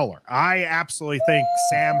am a Howler. I absolutely think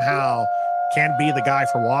Sam Howell can be the guy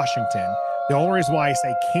for Washington. The only reason why I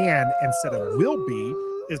say can instead of will be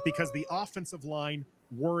is because the offensive line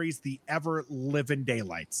worries the ever living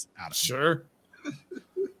daylights out of them. Sure.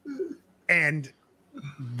 And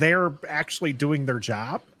they're actually doing their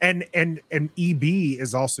job. And EB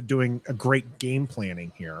is also doing a great game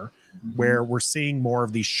planning here, where we're seeing more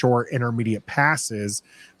of these short intermediate passes,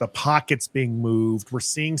 the pockets being moved. We're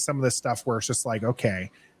seeing some of this stuff where it's just like,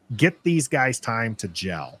 okay, get these guys time to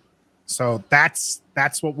gel. So that's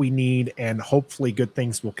what we need, and hopefully good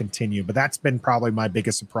things will continue. But that's been probably my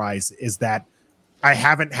biggest surprise, is that I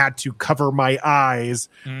haven't had to cover my eyes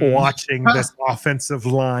watching this offensive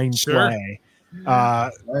line play.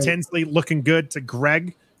 Tinsley looking good to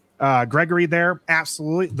Gregory there.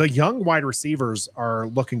 Absolutely. The young wide receivers are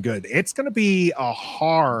looking good. It's going to be a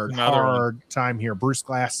hard time here. Bruce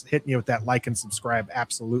Glass hitting you with that like and subscribe.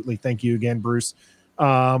 Absolutely. Thank you again, Bruce.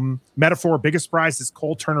 Metaphor, biggest surprise is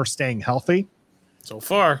Cole Turner staying healthy. So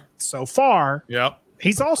far. Yep.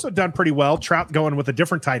 He's also done pretty well. Trout going with a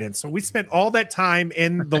different tight end. So we spent all that time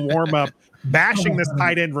in the warm up bashing this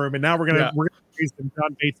tight end room, and now we're gonna use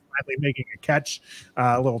John Bates finally making a catch.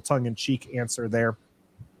 A little tongue in cheek answer there.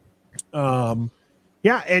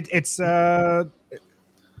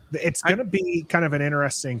 It's going to be kind of an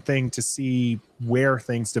interesting thing to see where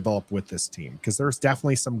things develop with this team, because there's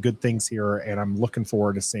definitely some good things here, and I'm looking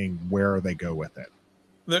forward to seeing where they go with it.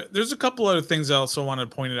 There's a couple other things I also wanted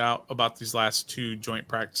to point out about these last 2 joint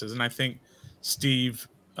practices, and I think Steve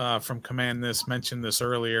from Command This mentioned this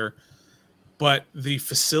earlier, but the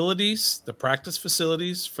practice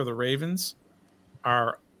facilities for the Ravens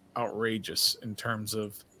are outrageous in terms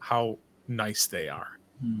of how nice they are.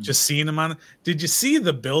 Just seeing them on. Did you see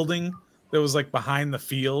the building that was like behind the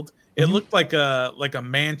field? It looked like a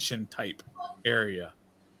mansion type area,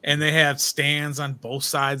 and they have stands on both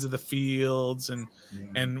sides of the fields.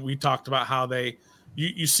 And we talked about how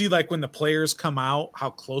you see, like when the players come out, how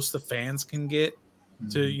close the fans can get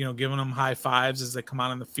to, giving them high fives as they come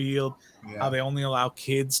out on the field, how they only allow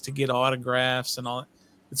kids to get autographs and all.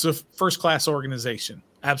 It's a first-class organization.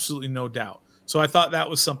 Absolutely no doubt. So I thought that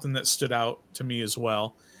was something that stood out to me as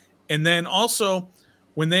well. And then also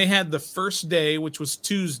when they had the first day, which was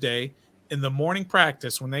Tuesday, in the morning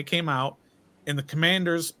practice, when they came out, and the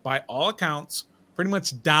Commanders, by all accounts, pretty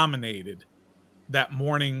much dominated that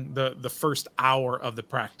morning, the first hour of the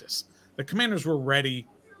practice. The Commanders were ready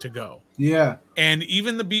to go. Yeah. And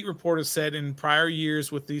even the beat reporters said in prior years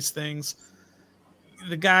with these things,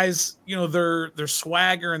 the guys, their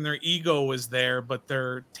swagger and their ego was there, but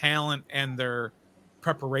their talent and their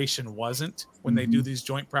preparation wasn't when they do these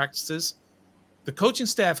joint practices. The coaching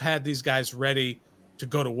staff had these guys ready to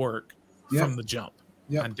go to work from the jump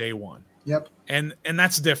on day one. Yep. And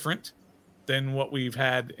that's different than what we've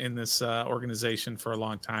had in this organization for a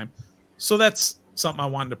long time. So that's something I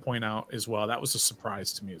wanted to point out as well. That was a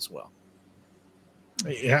surprise to me as well.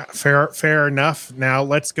 Yeah, fair enough. Now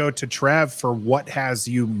let's go to Trev for what has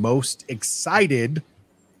you most excited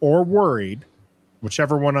or worried,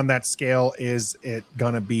 whichever one on that scale is it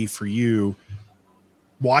going to be for you.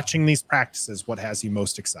 Watching these practices, what has you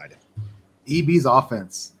most excited? EB's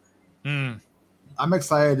offense. I'm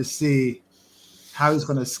excited to see how he's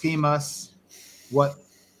going to scheme us, what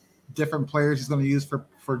different players he's going to use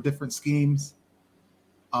for different schemes.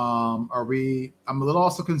 I'm a little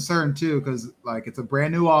also concerned too, because it's a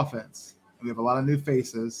brand new offense. We have a lot of new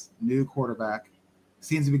faces, new quarterback.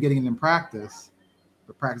 Seems to be getting it in practice,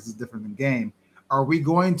 but practice is different than game. Are we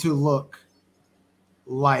going to look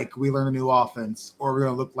like we learn a new offense, or are we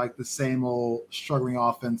going to look like the same old struggling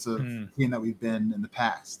offensive team that we've been in the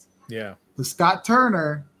past? Yeah. The Scott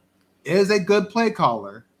Turner is a good play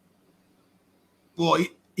caller. Well,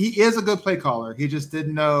 he is a good play caller. He just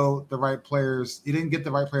didn't know the right players. He didn't get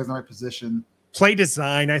the right players in the right position. Play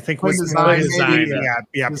design, I think, play was design.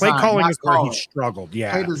 Yeah. Play calling is where he struggled.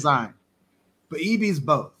 Yeah. Play design. But EB's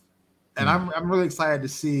both. And I'm really excited to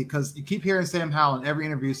see, because you keep hearing Sam Howell in every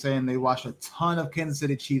interview saying they watched a ton of Kansas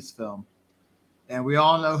City Chiefs film. And we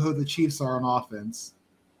all know who the Chiefs are on offense.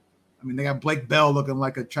 I mean, they got Blake Bell looking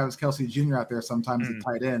like a Travis Kelce Jr. out there sometimes at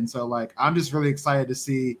tight end. So, I'm just really excited to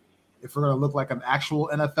see if we're going to look like an actual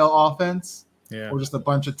NFL offense or just a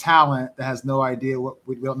bunch of talent that has no idea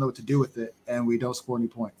we don't know what to do with it, and we don't score any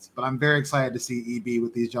points. But I'm very excited to see EB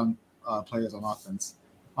with these young players on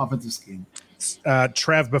offensive scheme.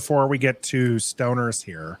 Trev, before we get to Stoners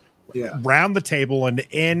here, round the table and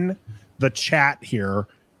in the chat here,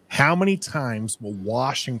 how many times will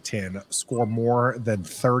Washington score more than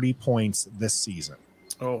 30 points this season?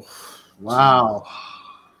 Oh, wow.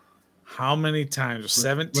 How many times?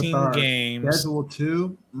 17 games. Schedule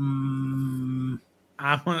 2. I'm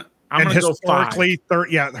gonna go 5.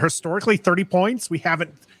 Historically 30 points. We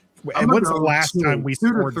haven't. When's the last time we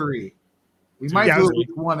scored 2 to 3? We might do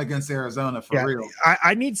week 1 against Arizona for real.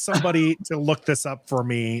 I need somebody to look this up for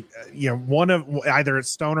me. One of either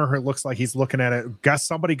it's Stoner who looks like he's looking at it. Gus,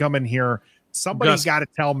 somebody come in here. Somebody's got to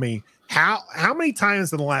tell me how many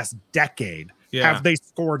times in the last decade have they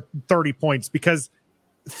scored 30 points? Because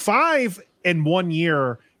 5 in 1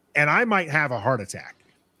 year, and I might have a heart attack.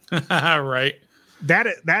 Right.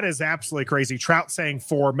 That is absolutely crazy. Trout saying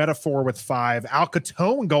 4, Metaphor with 5,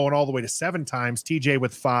 Alcatone going all the way to 7 times, TJ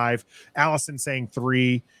with 5, Allison saying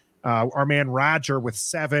 3, our man Roger with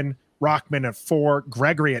 7, Rockman at 4,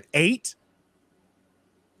 Gregory at 8.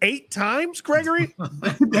 8 times, Gregory?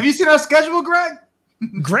 Have you seen our schedule, Greg?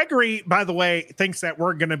 Gregory, by the way, thinks that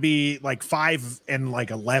we're going to be 5 and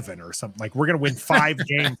 11 or something. We're going to win 5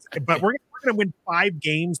 games, but we're going to win 5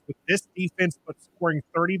 games with this defense, but scoring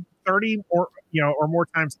 30 or more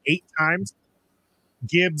times, 8 times.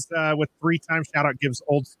 Gibbs with 3 times. Shout out Gibbs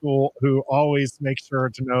Old School, who always makes sure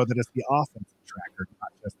to know that it's the offensive tracker, not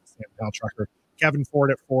just the Sam Howell tracker. Kevin Ford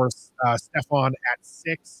at 4, Stefan at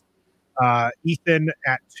 6, Ethan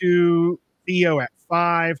at 2, Theo at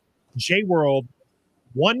 5, J World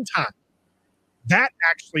 1 time. That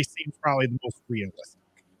actually seems probably the most realistic.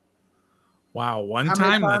 Wow, one How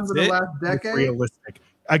time. Many times in the last decade? Realistic.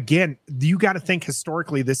 Again, you got to think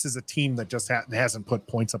historically, this is a team that just hasn't put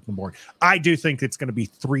points up on the board. I do think it's going to be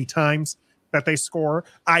 3 times that they score.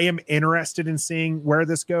 I am interested in seeing where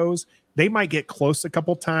this goes. They might get close a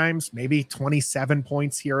couple times, maybe 27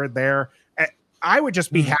 points here or there. I would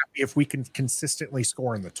just be happy if we can consistently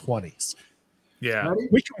score in the 20s. Yeah,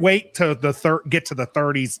 we can wait to get to the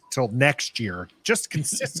 30s till next year. Just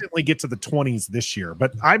consistently get to the 20s this year.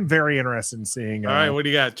 But I'm very interested in seeing. All right, what do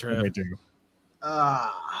you got, Trev?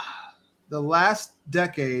 The last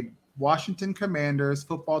decade, Washington Commanders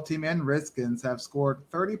football team and Redskins have scored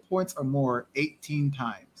 30 points or more 18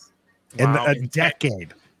 times. In a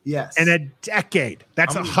decade. Yes. In a decade.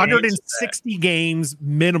 That's 160 games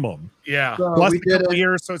minimum. Yeah. So plus a couple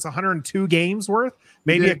years, so it's 102 games worth.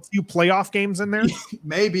 Maybe a few playoff games in there.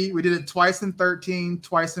 Maybe. We did it twice in 13,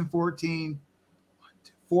 twice in 14,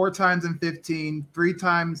 4 times in 15, 4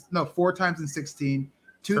 times in 16,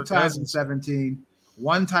 2 times in 17,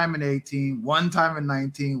 1 time in 18, 1 time in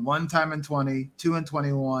 19, 1 time in 20, 2 in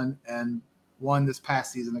 21, and 1 this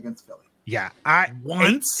past season against Philly. Yeah.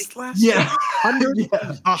 Once last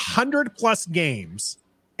 100 plus games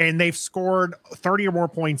and they've scored 30 or more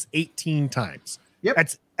points 18 times.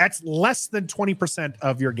 Yep. That's less than 20%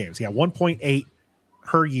 of your games. Yeah, 1.8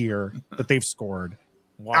 per year that they've scored.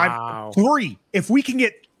 Wow. 3. If we can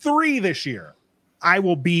get 3 this year, I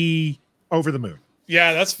will be over the moon.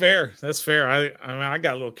 Yeah, that's fair. That's fair. I mean, I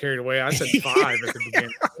got a little carried away. I said 5 at the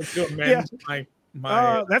beginning.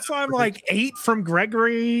 That's why I'm like 8 from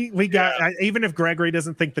Gregory. We got even if Gregory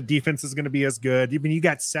doesn't think the defense is going to be as good. Even you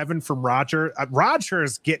got 7 from Roger. Roger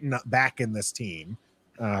is getting back in this team.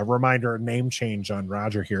 Reminder, name change on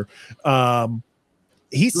Roger here.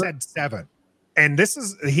 He said 7. And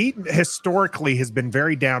he historically has been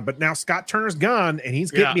very down, but now Scott Turner's gone and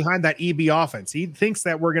he's getting behind that EB offense. He thinks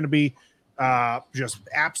that we're going to be just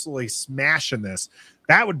absolutely smashing this.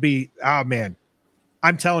 That would be, oh man,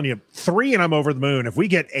 I'm telling you, 3 and I'm over the moon. If we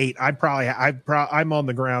get 8, I'm on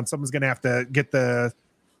the ground. Someone's going to have to get the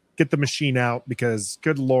machine out because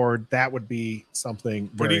good Lord, that would be something.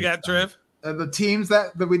 What do you got, Trev? The teams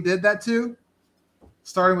that we did that to,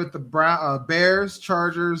 starting with the Bears,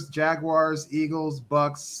 Chargers, Jaguars, Eagles,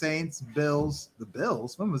 Bucks, Saints, Bills. The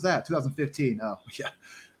Bills? When was that? 2015. Oh, yeah.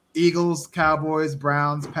 Eagles, Cowboys,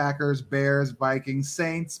 Browns, Packers, Bears, Vikings,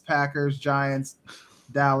 Saints, Packers, Giants,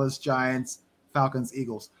 Dallas, Giants, Falcons,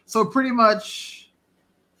 Eagles. So pretty much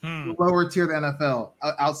lower tier the NFL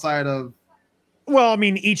outside of. Well, I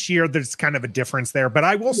mean, each year there's kind of a difference there, but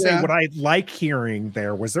I will say what I like hearing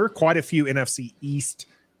there was there are quite a few NFC East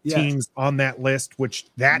teams on that list, which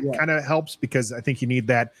kind of helps because I think you need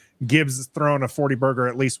that. Gibbs has thrown a 40 burger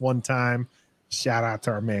at least one time. Shout out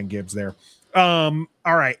to our man Gibbs there. All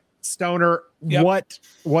right, Stoner, what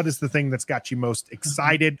is the thing that's got you most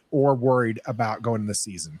excited or worried about going this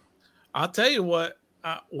season? I'll tell you what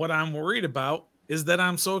I'm worried about is that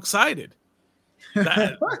I'm so excited.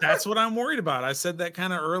 That's what I'm worried about. I said that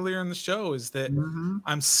kind of earlier in the show is that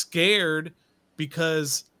I'm scared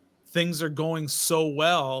because things are going so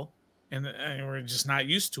well and we're just not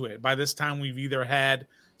used to it. By this time, we've either had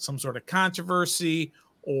some sort of controversy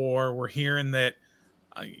or we're hearing that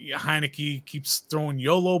Heineke keeps throwing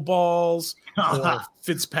YOLO balls or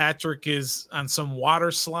Fitzpatrick is on some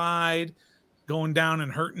water slide going down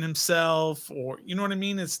and hurting himself, or you know what I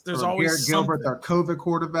mean? There's always Garrett Gilbert, our COVID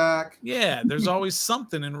quarterback. Yeah, there's always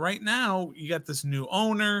something. And right now, you got this new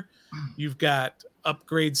owner, you've got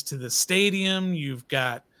upgrades to the stadium, you've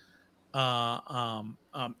got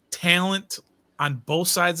talent on both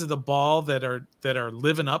sides of the ball that are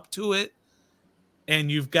living up to it, and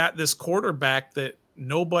you've got this quarterback that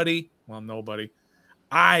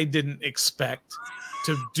I didn't expect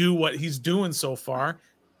to do what he's doing so far.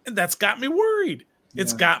 And that's got me worried.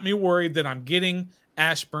 It's got me worried that I'm getting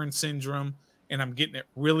Ashburn syndrome and I'm getting it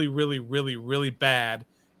really, really, really, really bad.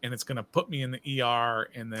 And it's going to put me in the ER.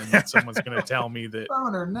 And then someone's going to tell me that,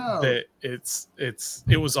 that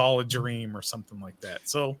it was all a dream or something like that.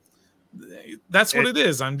 So that's what it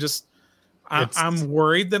is. I'm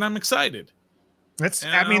worried that I'm excited.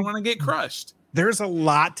 I want to get crushed. There's a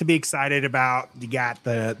lot to be excited about. You got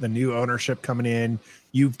the new ownership coming in.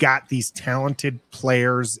 You've got these talented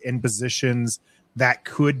players in positions that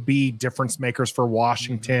could be difference makers for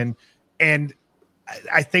Washington. And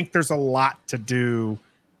I think there's a lot to do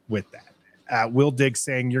with that. Will Diggs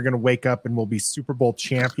saying you're going to wake up and we'll be Super Bowl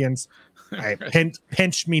champions. Right,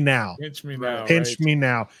 pinch me now. Pinch me now. Pinch me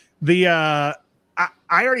now.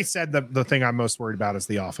 I already said the thing I'm most worried about is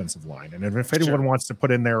the offensive line. And if anyone wants to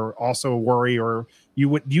put in there also a worry, or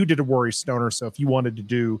you did a worry, Stoner. So if you wanted to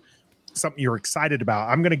do something you're excited about,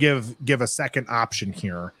 I'm going to give a second option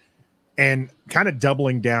here and kind of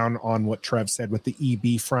doubling down on what Trev said with the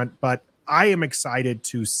EB front. But I am excited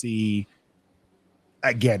to see,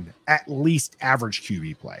 again, at least average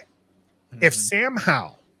QB play. If Sam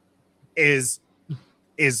Howell is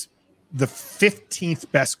the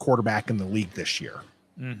 15th best quarterback in the league this year,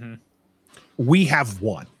 we have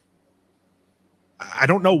won. I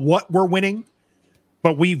don't know what we're winning,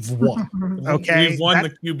 but we've won. Okay. We've won the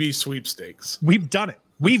QB sweepstakes. We've done it.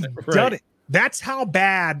 We've done it. That's how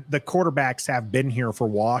bad the quarterbacks have been here for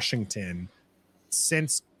Washington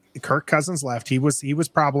since Kirk Cousins left. He was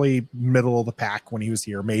probably middle of the pack when he was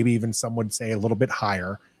here. Maybe even some would say a little bit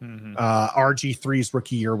higher. RG3's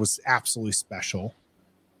rookie year was absolutely special.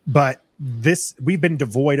 But we've been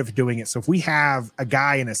devoid of doing it. So if we have a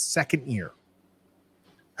guy in his second year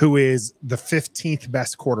who is the 15th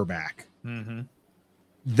best quarterback,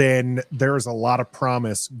 then there's a lot of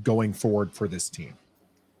promise going forward for this team.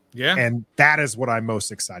 Yeah. And that is what I'm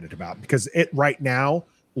most excited about, because it right now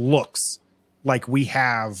looks like we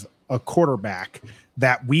have a quarterback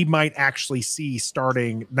that we might actually see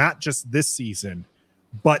starting not just this season,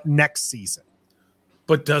 but next season.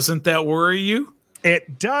 But doesn't that worry you?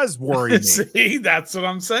 It does worry me. See, that's what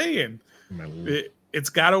I'm saying. It's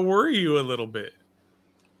got to worry you a little bit.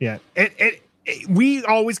 Yeah, we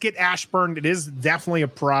always get Ashburn. It is definitely a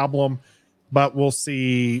problem, but we'll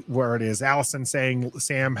see where it is. Allison saying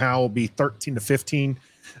Sam Howell will be 13 to 15.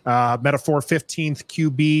 Metaphor 15th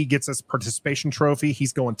QB gets us participation trophy.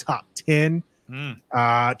 He's going top 10.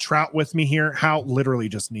 Trout with me here. Howell literally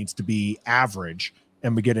just needs to be average,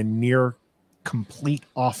 and we get a near complete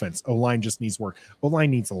offense. O-line just needs work.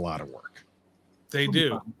 O-line needs a lot of work. They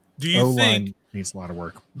do. Do you O-line think needs a lot of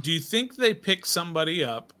work? Do you think they pick somebody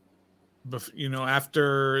up,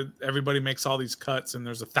 after everybody makes all these cuts and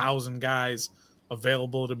there's 1,000 guys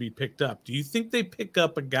available to be picked up? Do you think they pick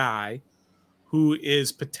up a guy who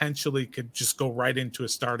is potentially could just go right into a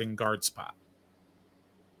starting guard spot?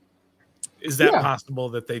 Is that possible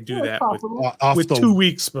that they do that with 2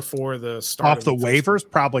 weeks before the start? Off the waivers?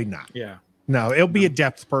 Probably not. Yeah. No, it'll be a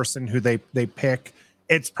depth person who they pick.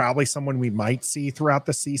 It's probably someone we might see throughout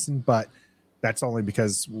the season, but that's only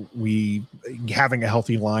because having a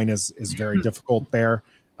healthy line is very difficult there.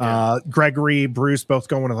 Gregory, Bruce, both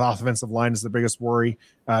going with the offensive line is the biggest worry.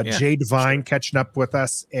 Jay Devine catching up with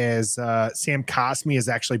us as Sam Cosmi has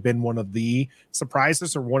actually been one of the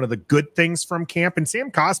surprises or one of the good things from camp. And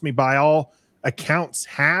Sam Cosmi, by all accounts,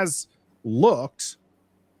 has looked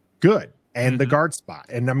good and the guard spot.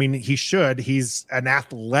 And I mean, he's an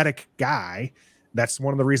athletic guy. That's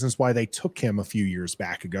one of the reasons why they took him a few years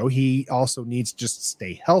back ago. He also needs to just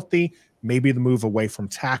stay healthy. Maybe the move away from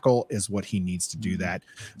tackle is what he needs to do that.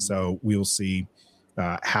 So we'll see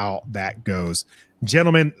how that goes.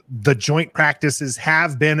 Gentlemen, the joint practices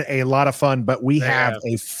have been a lot of fun, but we have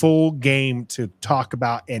a full game to talk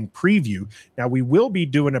about and preview. Now, we will be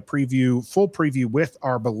doing a full preview with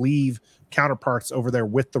our Believe counterparts over there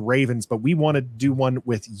with the Ravens, but we want to do one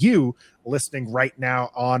with you listening right now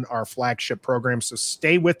on our flagship program. So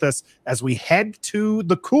stay with us as we head to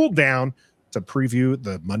the cool down to preview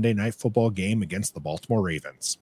the Monday Night Football game against the Baltimore Ravens.